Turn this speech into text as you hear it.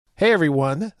Hey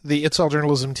everyone, the It's All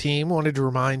Journalism team wanted to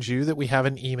remind you that we have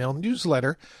an email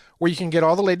newsletter where you can get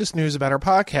all the latest news about our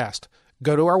podcast.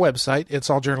 Go to our website,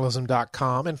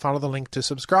 itsalljournalism.com, and follow the link to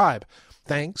subscribe.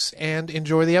 Thanks, and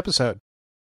enjoy the episode.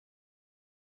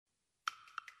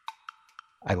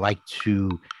 I like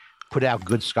to put out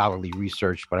good scholarly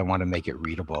research, but I want to make it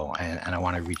readable, and I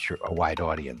want to reach a wide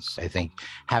audience. I think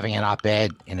having an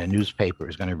op-ed in a newspaper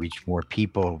is going to reach more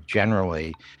people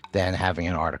generally than having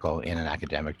an article in an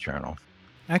academic journal.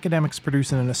 Academics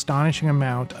produce an astonishing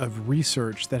amount of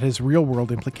research that has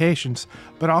real-world implications,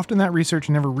 but often that research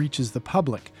never reaches the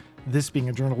public. This being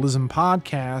a journalism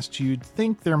podcast, you'd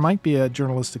think there might be a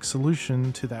journalistic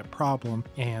solution to that problem,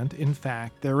 and in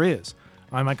fact, there is.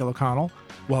 I'm Michael O'Connell.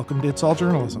 Welcome to It's All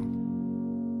Journalism.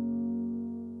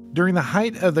 During the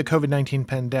height of the COVID-19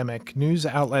 pandemic, news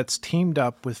outlets teamed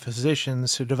up with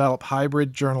physicians to develop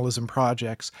hybrid journalism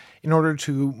projects in order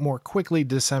to more quickly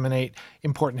disseminate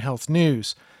important health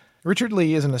news. Richard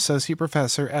Lee is an associate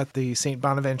professor at the St.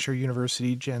 Bonaventure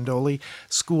University Giandoli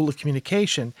School of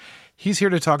Communication. He's here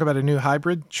to talk about a new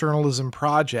hybrid journalism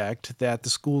project that the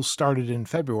school started in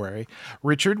February.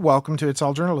 Richard, welcome to It's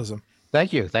All Journalism.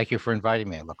 Thank you. Thank you for inviting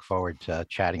me. I look forward to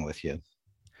chatting with you.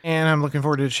 And I'm looking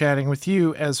forward to chatting with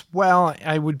you as well.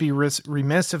 I would be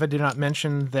remiss if I did not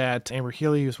mention that Amber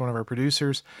Healy, who's one of our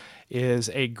producers, is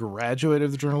a graduate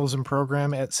of the journalism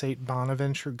program at St.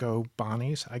 Bonaventure. Go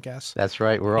Bonnies, I guess. That's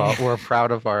right. We're proud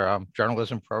of our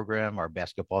journalism program, our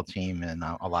basketball team, and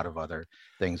a lot of other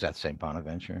things at St.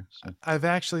 Bonaventure. So. I've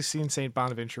actually seen St.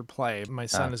 Bonaventure play. My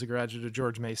son is a graduate of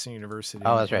George Mason University.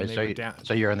 Oh, that's right.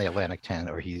 So you're in the Atlantic 10,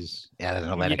 or he's at an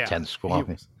Atlantic 10 school.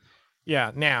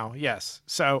 Yeah, now, yes.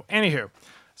 So, anywho,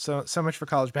 so much for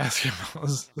college basketball.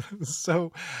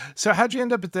 So how'd you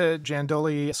end up at the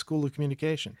Giandoli School of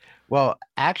Communication? Well,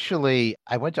 actually,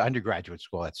 I went to undergraduate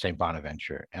school at St.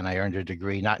 Bonaventure, and I earned a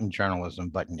degree not in journalism,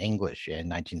 but in English in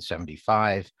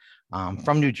 1975.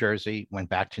 From New Jersey, went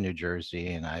back to New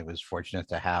Jersey, and I was fortunate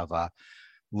to have a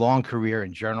long career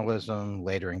in journalism,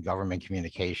 later in government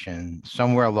communication.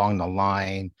 Somewhere along the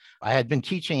line, I had been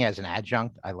teaching as an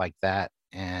adjunct. I liked that.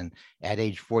 And at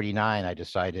age 49, I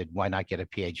decided, why not get a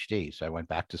PhD? So I went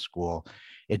back to school.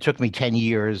 It took me 10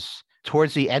 years.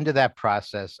 Towards the end of that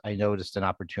process, I noticed an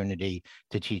opportunity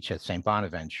to teach at St.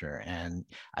 Bonaventure. And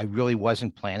I really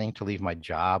wasn't planning to leave my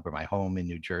job or my home in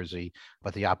New Jersey,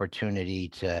 but the opportunity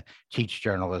to teach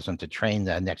journalism, to train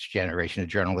the next generation of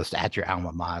journalists at your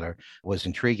alma mater was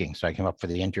intriguing. So I came up for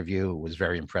the interview, was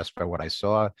very impressed by what I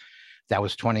saw. That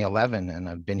was 2011, and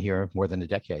I've been here more than a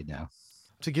decade now.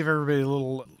 To give everybody a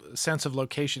little sense of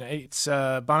location, it's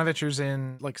Bonaventure's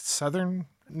in like southern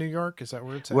New York. Is that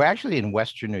where it's at? We're actually in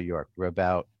western New York. We're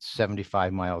about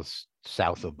 75 miles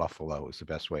south of Buffalo is the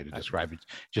best way to describe it,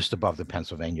 just above the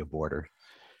Pennsylvania border.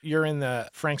 You're in the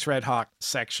Frank's Red Hot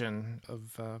section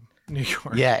of New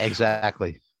York. Yeah,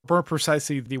 exactly. More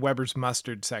precisely, the Weber's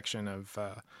Mustard section of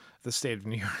the state of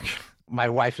New York. My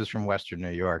wife is from Western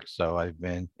New York, so I've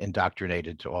been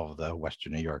indoctrinated to all of the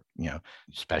Western New York,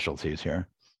 specialties here.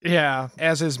 Yeah,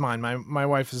 as is mine. My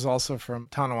wife is also from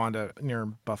Tonawanda near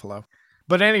Buffalo.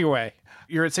 But anyway,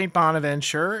 you're at St.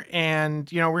 Bonaventure, and,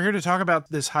 we're here to talk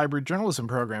about this hybrid journalism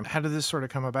program. How did this sort of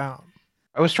come about?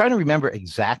 I was trying to remember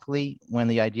exactly when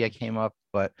the idea came up,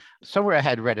 but somewhere I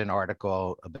had read an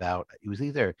article about, it was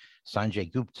either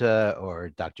Sanjay Gupta or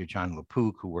Dr. John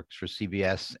LaPook, who works for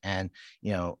CBS. And,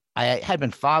 I had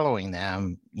been following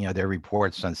them, their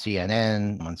reports on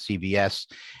CNN, on CBS,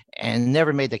 and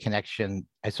never made the connection.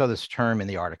 I saw this term in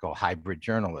the article, hybrid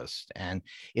journalist, and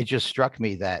it just struck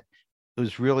me that it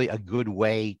was really a good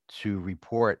way to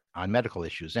report on medical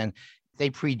issues. And they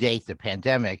predate the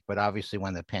pandemic, but obviously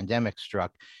when the pandemic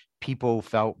struck, people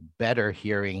felt better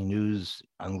hearing news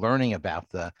and learning about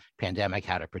the pandemic,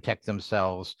 how to protect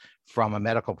themselves from a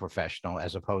medical professional,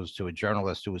 as opposed to a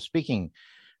journalist who was speaking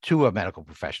to a medical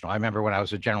professional. I remember when I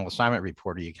was a general assignment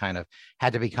reporter, you kind of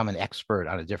had to become an expert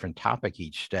on a different topic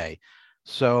each day.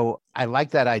 So I like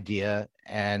that idea.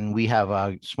 And we have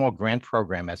a small grant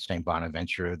program at St.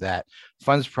 Bonaventure that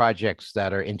funds projects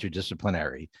that are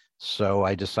interdisciplinary. So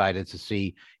I decided to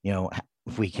see,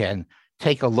 if we can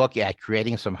take a look at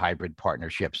creating some hybrid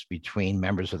partnerships between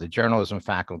members of the journalism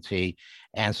faculty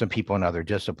and some people in other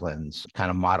disciplines,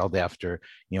 kind of modeled after,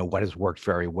 what has worked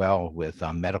very well with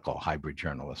medical hybrid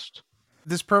journalists.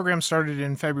 This program started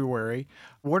in February.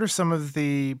 What are some of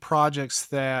the projects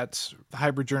that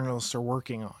hybrid journalists are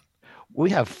working on? We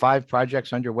have 5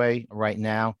 projects underway right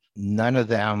now. None of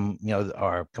them,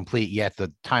 are complete yet.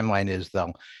 The timeline is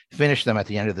they'll finish them at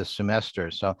the end of this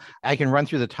semester. So I can run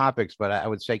through the topics, but I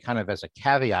would say kind of as a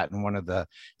caveat, and one of the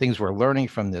things we're learning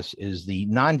from this is the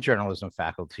non-journalism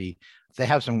faculty, they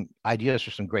have some ideas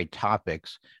for some great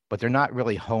topics, but they're not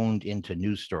really honed into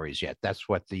news stories yet. That's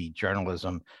what the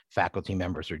journalism faculty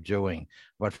members are doing.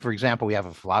 But for example, we have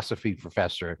a philosophy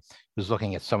professor who's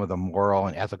looking at some of the moral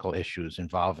and ethical issues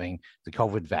involving the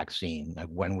COVID vaccine, like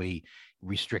when we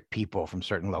restrict people from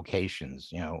certain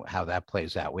locations, how that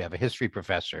plays out. We have a history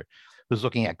professor who's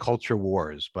looking at culture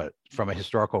wars, but from a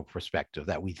historical perspective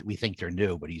that we think they're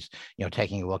new, but he's,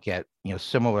 taking a look at,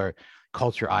 similar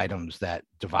culture items that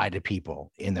divided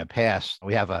people in the past.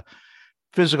 We have a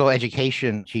physical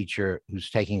education teacher who's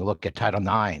taking a look at Title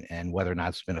IX and whether or not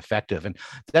it's been effective. And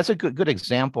that's a good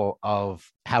example of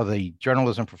how the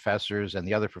journalism professors and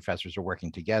the other professors are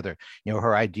working together.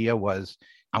 Her idea was,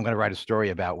 I'm going to write a story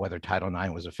about whether Title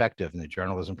IX was effective. And the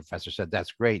journalism professor said,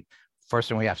 that's great. First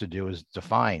thing we have to do is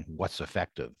define what's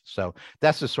effective. So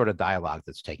that's the sort of dialogue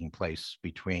that's taking place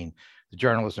between the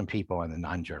journalism people and the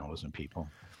non-journalism people.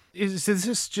 Is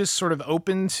this just sort of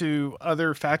open to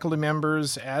other faculty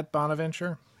members at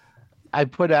Bonaventure? I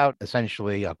put out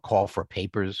essentially a call for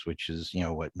papers, which is,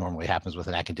 what normally happens with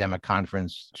an academic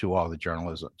conference, to all the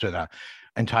journalism, to the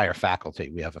entire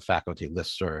faculty. We have a faculty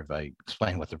listserv. I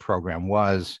explained what the program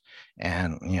was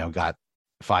and, got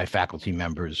 5 faculty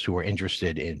members who were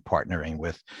interested in partnering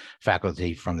with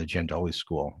faculty from the Giandoli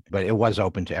School. But it was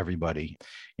open to everybody.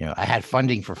 I had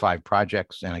funding for 5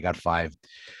 projects and I got 5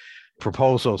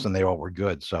 proposals and they all were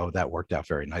good. So that worked out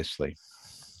very nicely.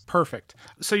 Perfect.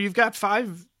 So you've got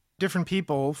 5 different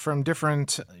people from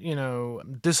different,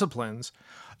 disciplines.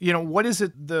 What is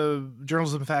it the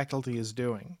journalism faculty is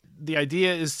doing? The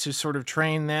idea is to sort of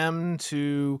train them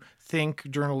to think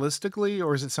journalistically,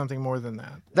 or is it something more than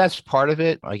that? That's part of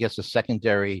it. I guess the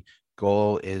secondary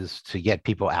goal is to get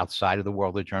people outside of the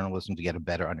world of journalism to get a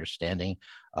better understanding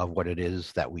of what it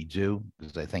is that we do,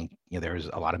 because I think there's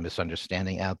a lot of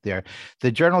misunderstanding out there.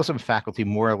 The journalism faculty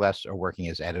more or less are working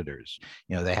as editors.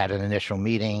 They had an initial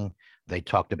meeting. They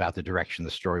talked about the direction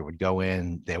the story would go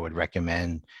in. They would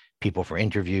recommend people for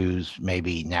interviews,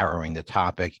 maybe narrowing the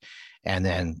topic. And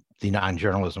then the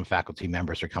non-journalism faculty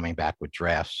members are coming back with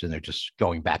drafts and they're just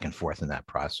going back and forth in that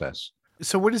process.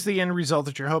 So what is the end result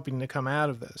that you're hoping to come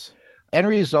out of this? End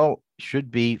result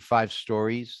should be 5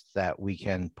 stories that we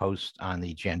can post on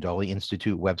the Giandoli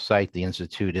Institute website. The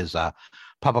Institute is a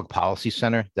public policy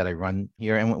center that I run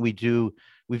here. And what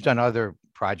we've done other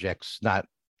projects, not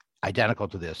identical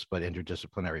to this, but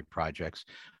interdisciplinary projects.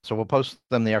 So we'll post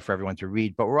them there for everyone to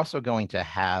read, but we're also going to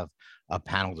have a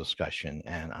panel discussion.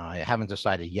 And I haven't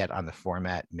decided yet on the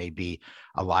format, maybe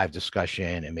a live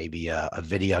discussion and maybe a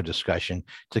video discussion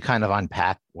to kind of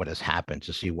unpack what has happened,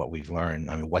 to see what we've learned.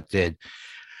 I mean, what did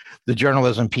the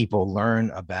journalism people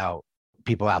learn about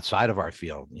people outside of our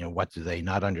field? What do they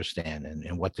not understand?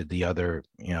 And what did the other,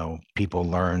 people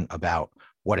learn about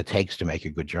what it takes to make a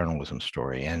good journalism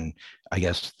story? And I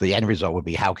guess the end result would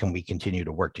be, how can we continue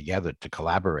to work together, to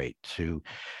collaborate, to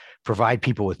provide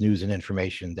people with news and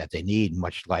information that they need,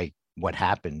 much like what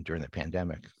happened during the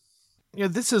pandemic.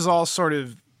 This is all sort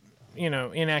of,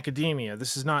 in academia.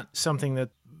 This is not something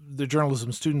that the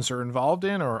journalism students are involved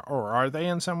in, or are they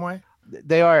in some way?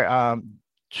 They are.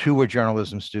 2 are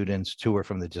journalism students, 2 are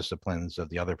from the disciplines of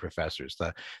the other professors.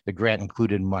 The grant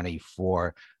included money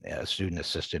for a student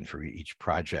assistant for each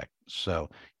project. So,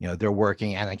 they're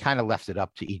working, and I kind of left it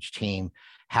up to each team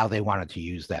how they wanted to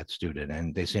use that student.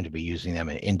 And they seem to be using them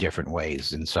in different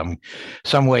ways. In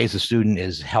some ways, the student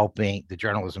is helping, the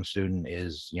journalism student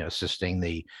is, assisting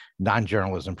the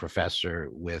non-journalism professor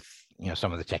with,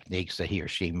 some of the techniques that he or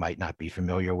she might not be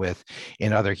familiar with.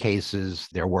 In other cases,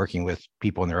 they're working with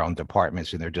people in their own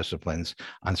departments, in their disciplines,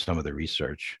 on some of the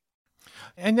research.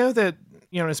 I know that,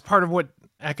 as part of what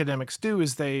academics do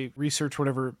is they research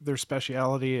whatever their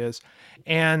specialty is.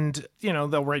 And,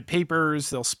 they'll write papers,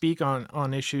 they'll speak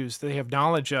on issues they have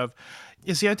knowledge of.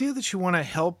 Is the idea that you want to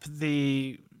help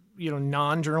the,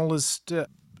 non-journalist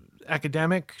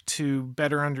academic to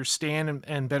better understand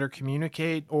and better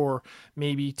communicate, or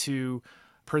maybe to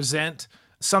present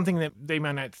something that they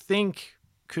might not think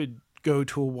could go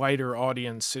to a wider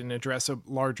audience and address a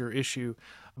larger issue,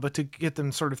 but to get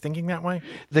them sort of thinking that way?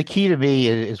 The key to me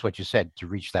is what you said, to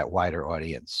reach that wider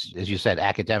audience. As you said,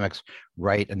 academics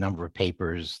write a number of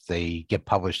papers, they get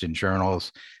published in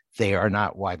journals, they are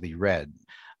not widely read.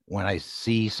 When I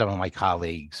see some of my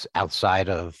colleagues outside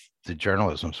of the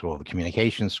journalism school, the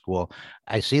communication school,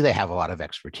 I see they have a lot of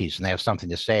expertise and they have something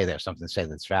to say. They have something to say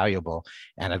that's valuable.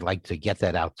 And I'd like to get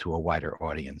that out to a wider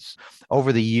audience.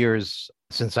 Over the years,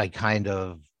 since I kind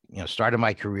of started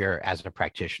my career as a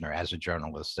practitioner, as a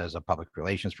journalist, as a public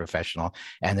relations professional,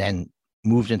 and then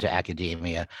moved into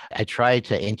academia, I tried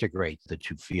to integrate the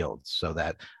two fields so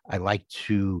that I like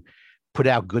to put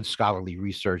out good scholarly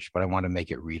research, but I want to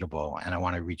make it readable and I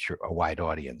want to reach a wide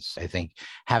audience. I think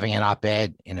having an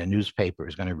op-ed in a newspaper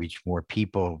is going to reach more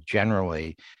people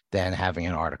generally than having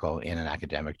an article in an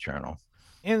academic journal.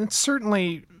 And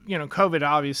certainly, COVID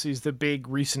obviously is the big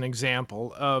recent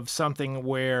example of something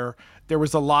where there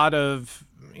was a lot of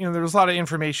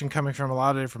information coming from a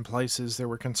lot of different places. There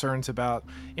were concerns about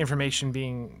information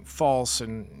being false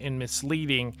and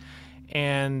misleading.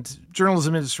 And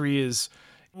journalism industry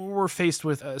we're faced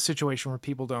with a situation where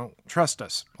people don't trust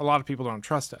us. A lot of people don't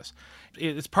trust us.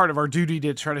 It's part of our duty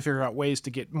to try to figure out ways to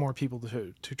get more people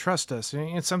to trust us.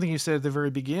 And it's something you said at the very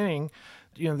beginning,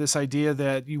 this idea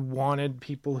that you wanted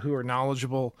people who are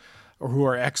knowledgeable or who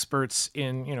are experts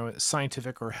in,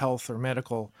 scientific or health or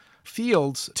medical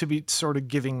fields to be sort of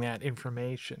giving that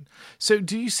information. So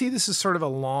do you see this as sort of a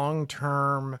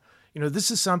long-term,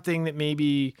 this is something that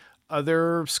maybe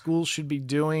other schools should be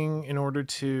doing in order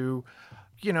to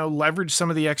leverage some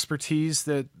of the expertise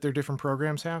that their different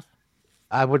programs have?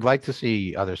 I would like to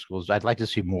see other schools. I'd like to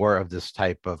see more of this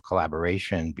type of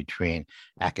collaboration between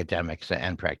academics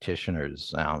and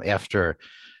practitioners. After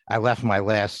I left my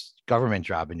last government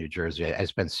job in New Jersey, I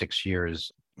spent 6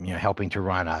 years helping to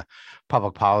run a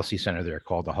public policy center there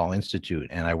called the Hall Institute.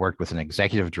 And I worked with an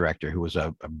executive director who was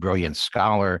a brilliant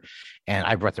scholar, and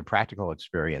I brought the practical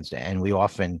experience. And we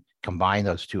often combine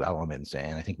those two elements.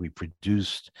 And I think we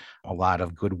produced a lot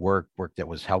of good work that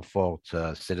was helpful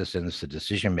to citizens, to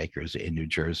decision makers in New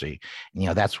Jersey.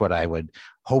 That's what I would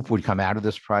hope would come out of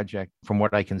this project. From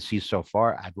what I can see so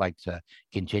far, I'd like to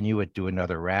continue it, do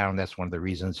another round. That's one of the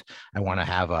reasons I want to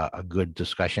have a good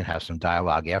discussion, have some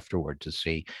dialogue afterward to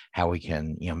see how we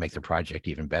can, make the project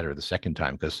even better the second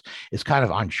time, because it's kind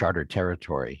of uncharted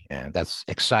territory. And that's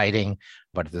exciting,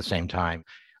 but at the same time,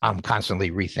 I'm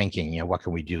constantly rethinking, what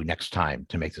can we do next time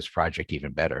to make this project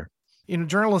even better?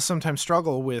 Journalists sometimes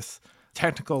struggle with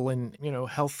technical and,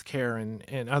 healthcare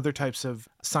and other types of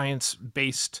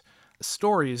science-based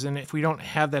stories. And if we don't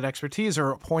have that expertise or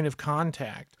a point of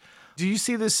contact, do you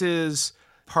see this as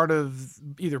part of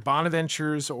either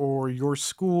Bonaventures or your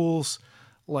schools?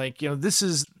 Like, this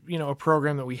is, a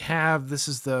program that we have. This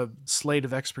is the slate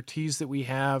of expertise that we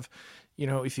have.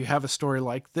 If you have a story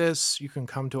like this, you can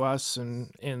come to us,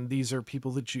 and these are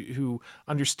people who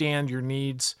understand your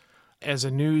needs as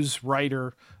a news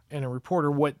writer and a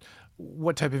reporter. What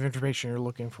type of information you're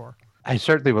looking for? I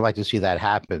certainly would like to see that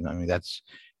happen. I mean, that's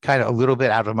kind of a little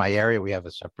bit out of my area. We have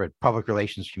a separate public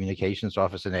relations communications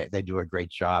office, and they do a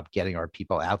great job getting our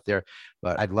people out there.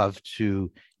 But I'd love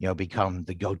to, become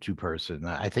the go-to person.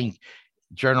 I think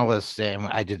journalists, and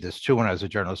I did this too when I was a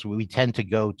journalist, we tend to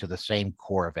go to the same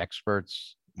core of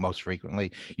experts most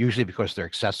frequently, usually because they're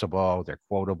accessible, they're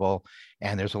quotable,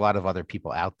 and there's a lot of other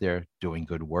people out there doing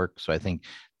good work. So I think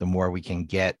the more we can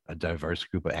get a diverse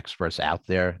group of experts out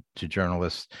there to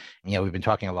journalists, we've been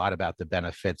talking a lot about the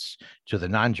benefits to the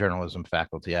non-journalism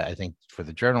faculty. I think for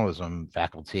the journalism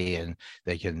faculty, and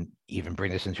they can even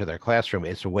bring this into their classroom,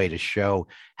 it's a way to show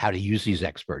how to use these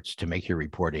experts to make your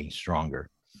reporting stronger.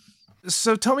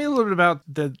 So tell me a little bit about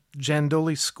the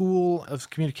Jandoli School of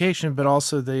Communication, but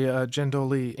also the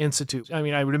Jandoli Institute. I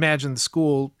mean, I would imagine the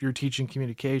school, you're teaching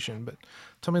communication, but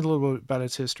tell me a little bit about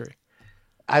its history.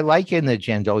 I liken the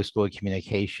Jandoli School of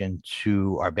Communication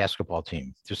to our basketball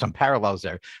team. There's some parallels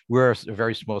there. We're a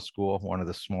very small school, one of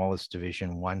the smallest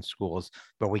Division I schools,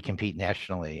 but we compete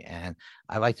nationally. And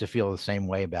I like to feel the same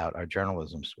way about our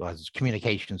journalism school, as a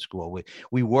communication school.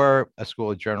 We were a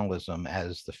school of journalism.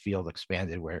 As the field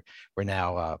expanded. We're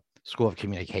now School of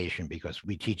Communication, because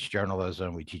we teach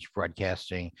journalism, we teach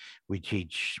broadcasting, we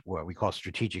teach what we call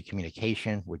strategic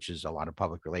communication, which is a lot of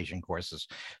public relation courses.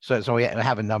 So we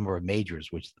have a number of majors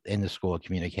which in the School of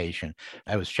Communication.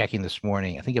 I was checking this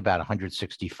morning, I think about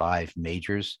 165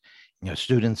 majors,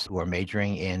 students who are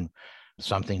majoring in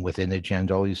something within the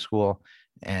Jandoli School.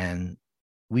 And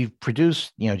we've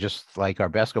produced, just like our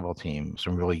basketball team,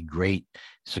 some really great,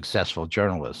 successful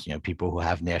journalists, people who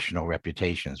have national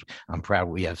reputations. I'm proud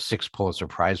we have 6 Pulitzer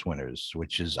Prize winners,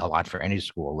 which is a lot for any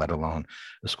school, let alone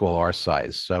a school our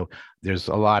size. So there's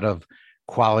a lot of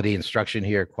quality instruction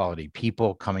here, quality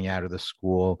people coming out of the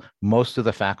school. Most of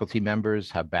the faculty members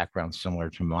have backgrounds similar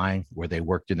to mine, where they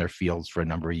worked in their fields for a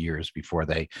number of years before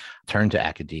they turned to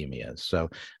academia. So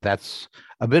that's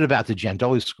a bit about the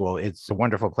Giandoli School. It's a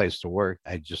wonderful place to work.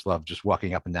 I just love just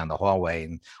walking up and down the hallway.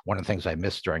 And one of the things I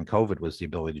missed during COVID was the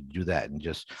ability to do that and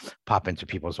just pop into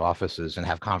people's offices and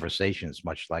have conversations,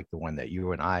 much like the one that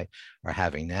you and I are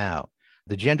having now.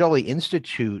 The Giandoli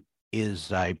Institute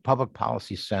is a public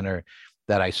policy center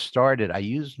that I started. I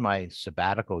used my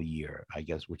sabbatical year,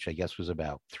 which I guess was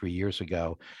about 3 years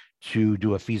ago, to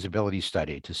do a feasibility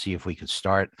study to see if we could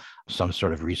start some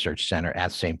sort of research center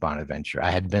at St. Bonaventure.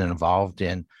 I had been involved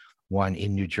in one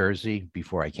in New Jersey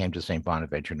before I came to St.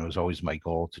 Bonaventure, and it was always my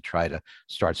goal to try to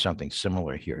start something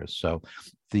similar here. So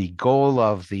the goal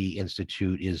of the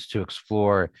Institute is to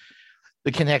explore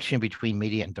the connection between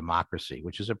media and democracy,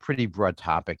 which is a pretty broad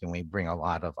topic, and we bring a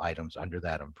lot of items under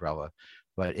that umbrella.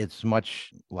 But it's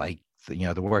much like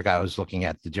the work I was looking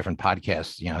at, the different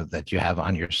podcasts that you have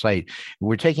on your site.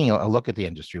 We're taking a look at the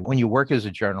industry. When you work as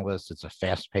a journalist, it's a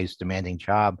fast-paced, demanding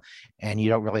job, and you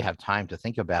don't really have time to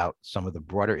think about some of the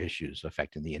broader issues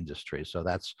affecting the industry. So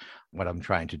that's what I'm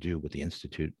trying to do with the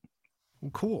Institute.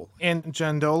 Cool. And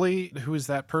Giandoli, who is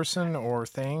that person or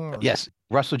thing? Yes,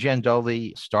 Russell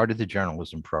Giandoli started the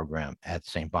journalism program at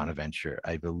St. Bonaventure,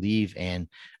 I believe in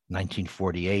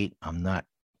 1948. I'm not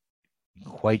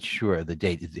quite sure of the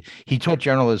date. He taught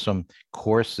journalism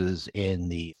courses in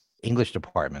the English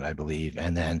department, I believe.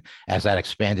 And then as that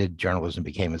expanded, journalism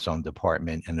became its own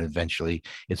department and eventually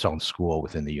its own school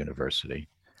within the university.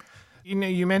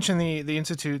 You mentioned the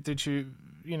institute that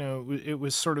it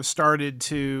was sort of started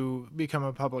to become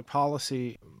a public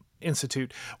policy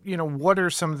institute. What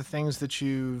are some of the things that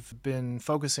you've been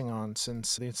focusing on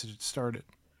since the institute started?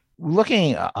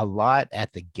 Looking a lot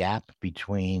at the gap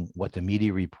between what the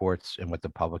media reports and what the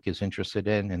public is interested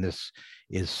in. And this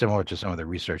is similar to some of the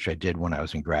research I did when I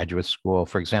was in graduate school.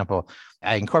 For example,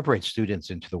 I incorporate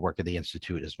students into the work of the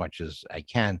Institute as much as I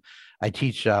can. I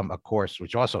teach a course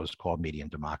which also is called Media and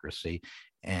Democracy.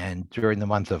 And during the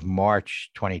month of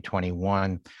March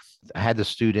 2021, I had the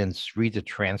students read the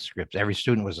transcripts. Every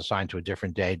student was assigned to a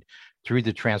different day to read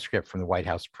the transcript from the White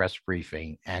House press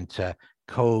briefing and to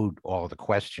code all of the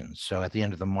questions. So at the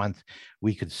end of the month,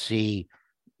 we could see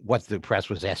what the press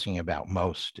was asking about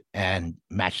most and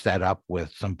match that up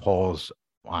with some polls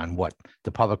on what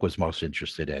the public was most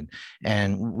interested in.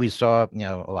 And we saw,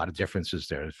 a lot of differences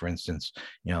there. For instance,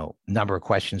 number of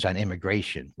questions on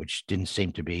immigration, which didn't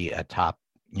seem to be a top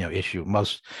issue.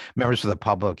 Most members of the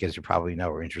public, as you probably know,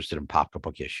 are interested in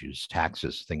pocketbook issues,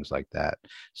 taxes, things like that.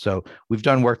 So we've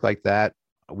done work like that.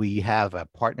 We have a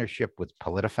partnership with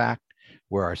PolitiFact,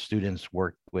 where our students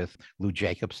work with Lou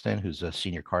Jacobson, who's a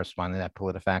senior correspondent at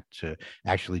PolitiFact, to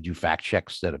actually do fact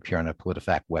checks that appear on a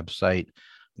PolitiFact website.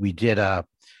 We did a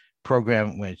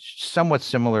program which somewhat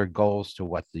similar goals to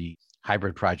what the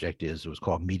hybrid project is. It was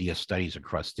called Media Studies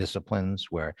Across Disciplines,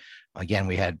 where, again,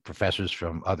 we had professors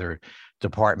from other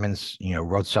departments,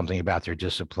 wrote something about their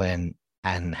discipline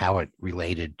and how it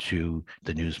related to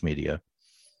the news media.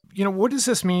 What does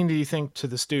this mean, do you think, to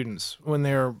the students when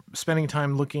they're spending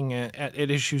time looking at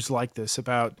issues like this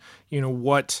about,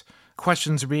 what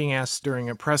questions are being asked during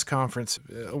a press conference,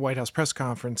 a White House press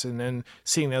conference, and then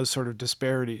seeing those sort of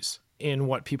disparities in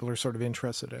what people are sort of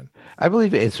interested in? I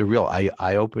believe it's a real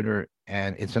eye-opener,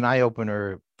 and it's an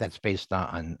eye-opener that's based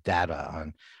on data,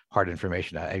 on hard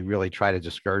information. I really try to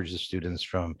discourage the students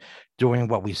from doing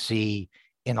what we see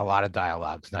in a lot of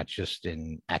dialogues, not just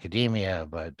in academia,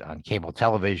 but on cable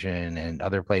television and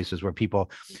other places where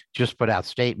people just put out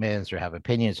statements or have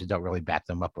opinions and don't really back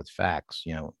them up with facts.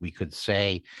 We could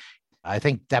say, I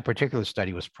think that particular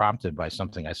study was prompted by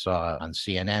something I saw on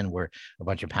CNN, where a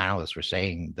bunch of panelists were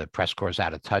saying the press corps is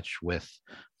out of touch with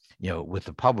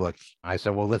the public. I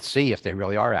said, well, let's see if they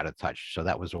really are out of touch. So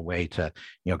that was a way to,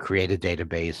 create a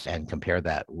database and compare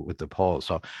that with the polls.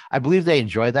 So I believe they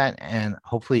enjoy that, and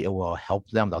hopefully it will help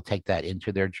them. They'll take that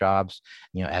into their jobs,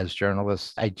 as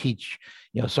journalists. I teach,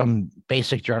 some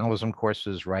basic journalism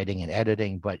courses, writing and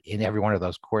editing, but in every one of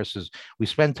those courses, we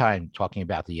spend time talking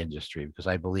about the industry, because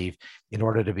I believe in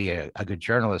order to be a good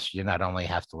journalist, you not only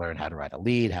have to learn how to write a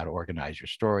lead, how to organize your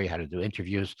story, how to do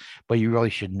interviews, but you really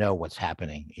should know what's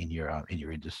happening in your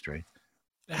industry.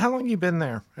 How long have you been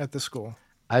there at the school?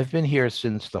 I've been here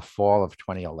since the fall of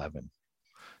 2011.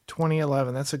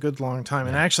 2011, that's a good long time. Yeah.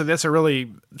 And actually, that's a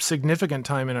really significant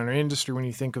time in our industry when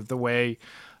you think of the way,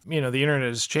 the internet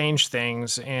has changed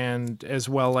things, and as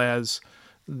well as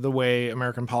the way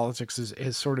American politics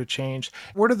has sort of changed.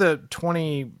 What are the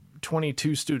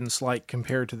 2022 students like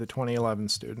compared to the 2011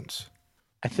 students?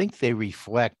 I think they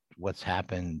reflect what's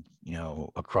happened,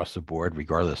 across the board,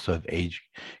 regardless of age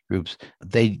groups.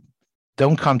 They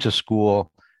don't come to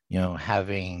school,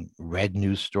 having read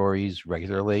news stories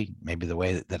regularly, maybe the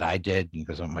way that I did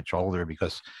because I'm much older,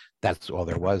 because that's all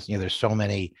there was. There's so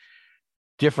many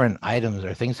different items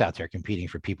or things out there competing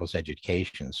for people's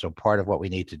education. So part of what we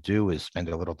need to do is spend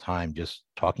a little time just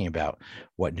talking about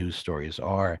what news stories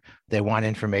are. They want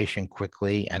information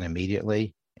quickly and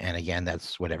immediately. And again,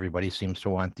 that's what everybody seems to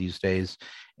want these days.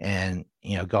 And,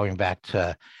 going back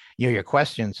to your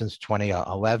question, since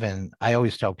 2011, I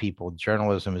always tell people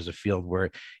journalism is a field where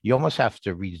you almost have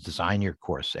to redesign your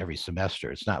course every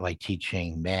semester. It's not like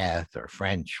teaching math or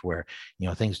French where,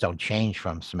 things don't change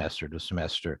from semester to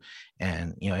semester.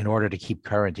 And, in order to keep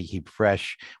current, to keep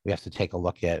fresh, we have to take a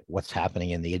look at what's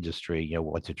happening in the industry,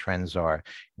 what the trends are,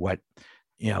 what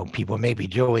people may be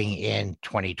doing in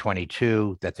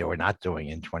 2022 that they were not doing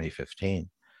in 2015.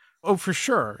 Oh, for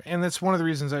sure. And that's one of the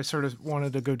reasons I sort of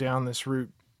wanted to go down this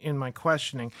route in my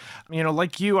questioning.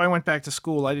 Like you, I went back to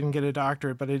school. I didn't get a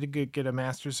doctorate, but I did get a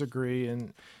master's degree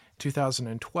in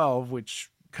 2012, which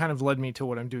kind of led me to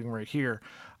what I'm doing right here.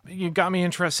 You got me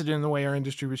interested in the way our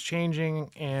industry was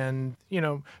changing and,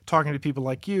 talking to people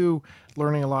like you,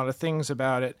 learning a lot of things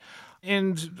about it.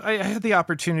 And I had the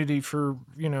opportunity for,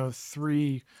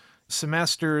 3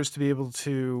 semesters to be able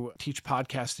to teach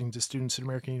podcasting to students at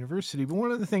American University. But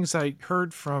one of the things I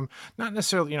heard from, not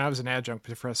necessarily, I was an adjunct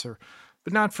professor,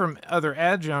 but not from other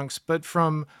adjuncts, but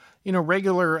from,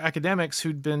 regular academics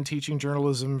who'd been teaching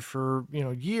journalism for,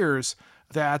 years,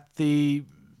 that the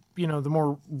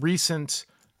more recent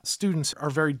students are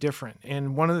very different.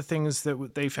 And one of the things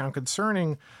that they found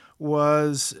concerning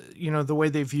was, the way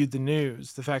they viewed the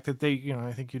news, the fact that they,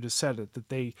 I think you just said it, that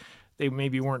they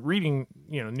maybe weren't reading,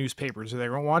 newspapers, or they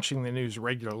weren't watching the news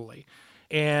regularly.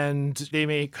 And they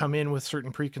may come in with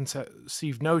certain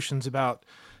preconceived notions about,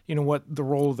 what the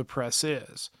role of the press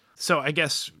is. So I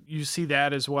guess you see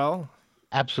that as well?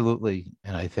 Absolutely.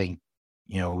 And I think,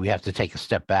 we have to take a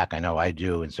step back. I know I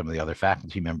do, and some of the other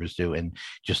faculty members do, and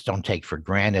just don't take for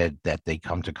granted that they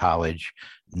come to college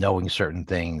knowing certain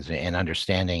things and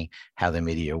understanding how the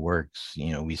media works.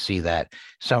 We see that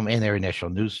some in their initial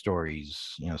news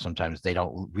stories, sometimes they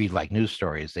don't read like news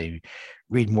stories. They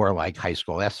read more like high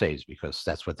school essays because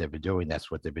that's what they've been doing.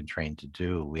 That's what they've been trained to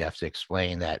do. We have to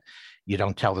explain that you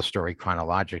don't tell the story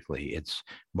chronologically. It's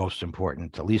most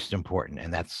important to least important,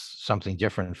 and that's something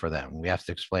different for them. We have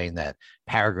to explain that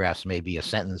paragraphs may be a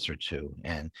sentence or two,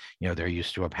 and they're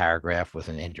used to a paragraph with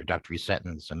an introductory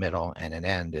sentence, a middle, and an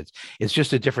end. It's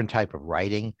just a different type of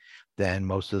writing than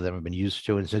most of them have been used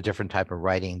to, and it's a different type of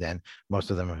writing than most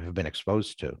of them have been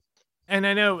exposed to. And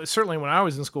I know certainly when I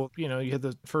was in school, you had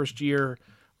the first year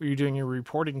where you're doing your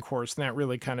reporting course, and that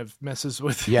really kind of messes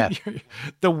with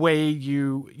the way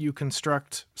you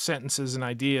construct sentences and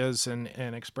ideas and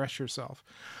express yourself.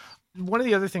 One of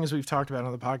the other things we've talked about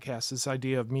on the podcast is this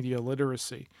idea of media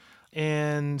literacy.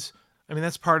 And I mean,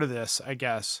 that's part of this, I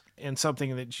guess, and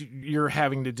something that you're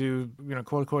having to do,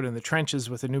 quote unquote, in the trenches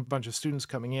with a new bunch of students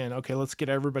coming in. Okay, let's get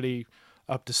everybody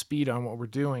up to speed on what we're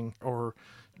doing or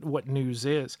what news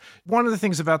is. One of the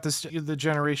things about the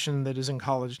generation that is in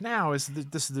college now is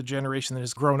that this is the generation that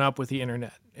has grown up with the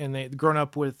internet and they've grown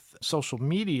up with social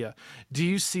media. Do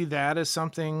you see that as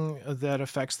something that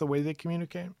affects the way they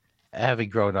communicate? Having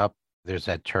grown up, there's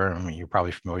that term you're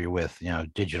probably familiar with,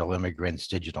 digital immigrants,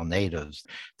 digital natives.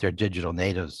 They're digital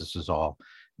natives. This is all,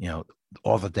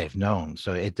 all that they've known.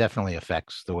 So it definitely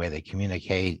affects the way they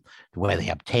communicate, the way they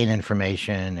obtain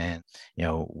information, and,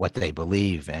 what they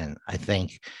believe. And I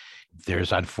think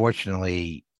there's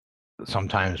unfortunately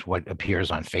sometimes what appears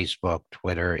on Facebook,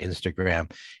 Twitter,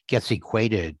 Instagram gets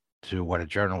equated to what a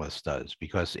journalist does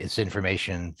because it's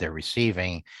information they're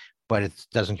receiving, but it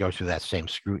doesn't go through that same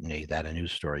scrutiny that a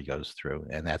news story goes through.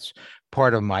 And that's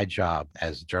part of my job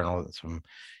as a journalism,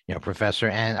 professor.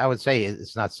 And I would say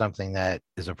it's not something that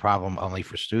is a problem only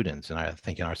for students. And I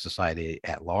think in our society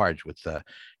at large, with the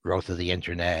growth of the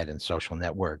internet and social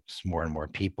networks, more and more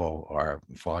people are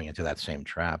falling into that same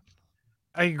trap.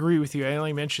 I agree with you. I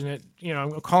only mention it,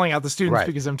 I'm calling out the students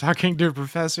because I'm talking to a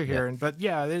professor here. Yeah. But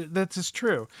yeah, that is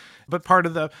true. But part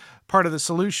of the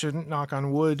solution, knock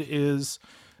on wood, is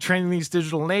training these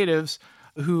digital natives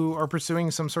who are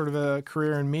pursuing some sort of a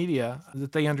career in media,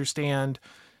 that they understand,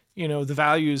 the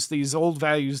values, these old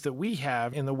values that we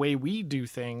have in the way we do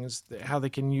things, how they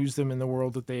can use them in the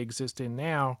world that they exist in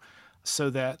now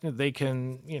so that they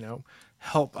can,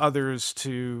 help others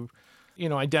to,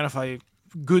 identify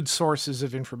good sources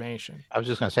of information. I was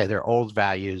just going to say they're old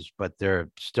values, but they're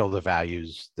still the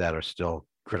values that are still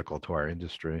critical to our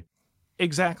industry.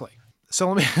 Exactly.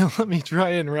 So let me try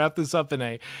and wrap this up in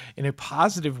a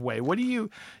positive way. What are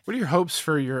your hopes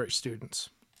for your students?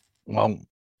 Well,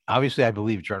 obviously, I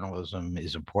believe journalism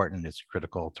is important. It's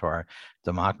critical to our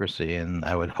democracy. And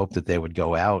I would hope that they would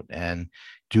go out and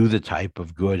do the type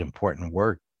of good, important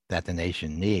work that the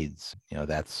nation needs.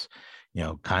 That's,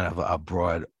 kind of a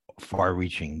broad,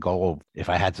 far-reaching goal. If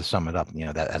I had to sum it up,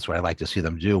 that's what I'd like to see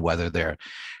them do, whether they're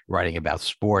writing about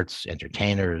sports,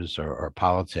 entertainers, or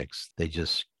politics. They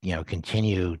just,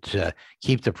 continue to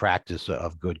keep the practice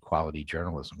of good quality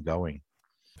journalism going.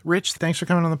 Rich, thanks for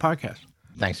coming on the podcast.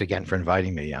 Thanks again for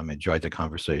inviting me. I enjoyed the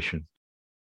conversation.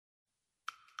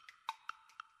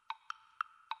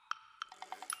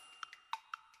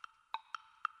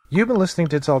 You've been listening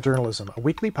to It's All Journalism, a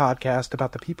weekly podcast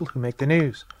about the people who make the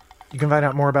news. You can find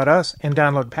out more about us and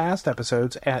download past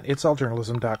episodes at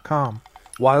itsalljournalism.com.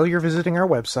 While you're visiting our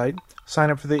website, sign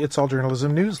up for the It's All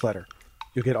Journalism newsletter.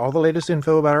 You'll get all the latest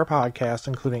info about our podcast,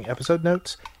 including episode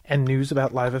notes and news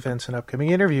about live events and upcoming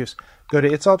interviews. Go to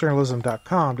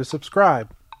itsalljournalism.com to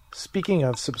subscribe. Speaking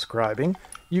of subscribing,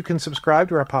 you can subscribe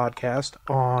to our podcast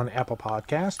on Apple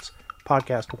Podcasts,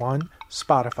 Podcast One,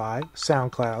 Spotify,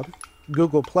 SoundCloud,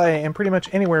 Google Play, and pretty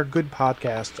much anywhere good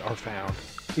podcasts are found.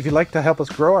 If you'd like to help us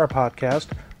grow our podcast,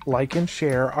 like and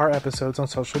share our episodes on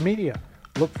social media.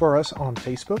 Look for us on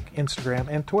Facebook, Instagram,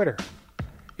 and Twitter.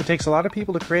 It takes a lot of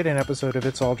people to create an episode of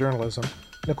It's All Journalism.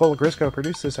 Nicola Grisco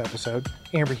produced this episode,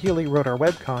 Amber Healy wrote our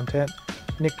web content,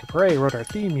 Nick Dupre wrote our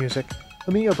theme music,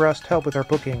 Emilio Brust helped with our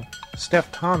booking,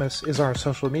 Steph Thomas is our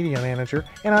social media manager,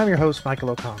 and I'm your host, Michael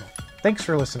O'Connell. Thanks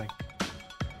for listening.